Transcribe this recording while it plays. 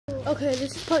Okay,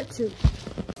 this is part 2.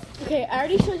 Okay, I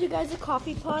already showed you guys the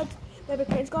coffee pods that my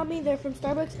parents got me. They're from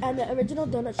Starbucks and the original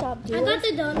donut shop. I got the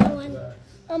donut one.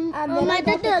 And then I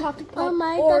got the coffee pod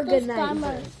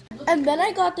organizer. And then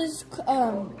I got this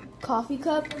coffee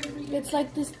cup. It's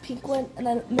like this pink one, and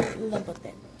I love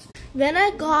it. Then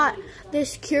I got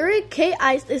this Keurig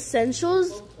K-Iced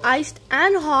Essentials iced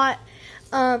and hot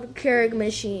Keurig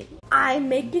machine. I'm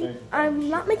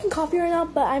not making coffee right now,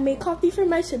 but I made coffee for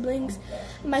my siblings.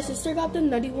 My sister got the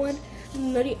nutty one,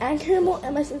 nutty and caramel,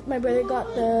 and my brother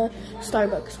got the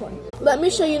Starbucks one. Let me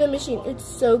show you the machine. It's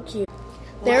so cute.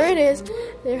 There it is.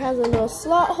 There has a little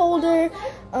slot holder.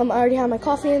 I already have my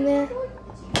coffee in there.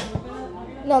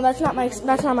 No, that's not mine.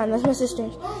 That's my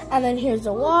sister's. And then here's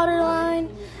the water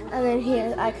line. And then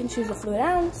here I can choose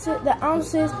the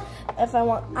ounces. If I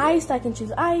want iced, I can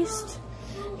choose iced.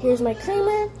 Here's my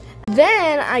creamer.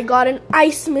 Then I got an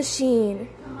ice machine.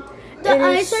 The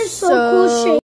ice is so cool shape.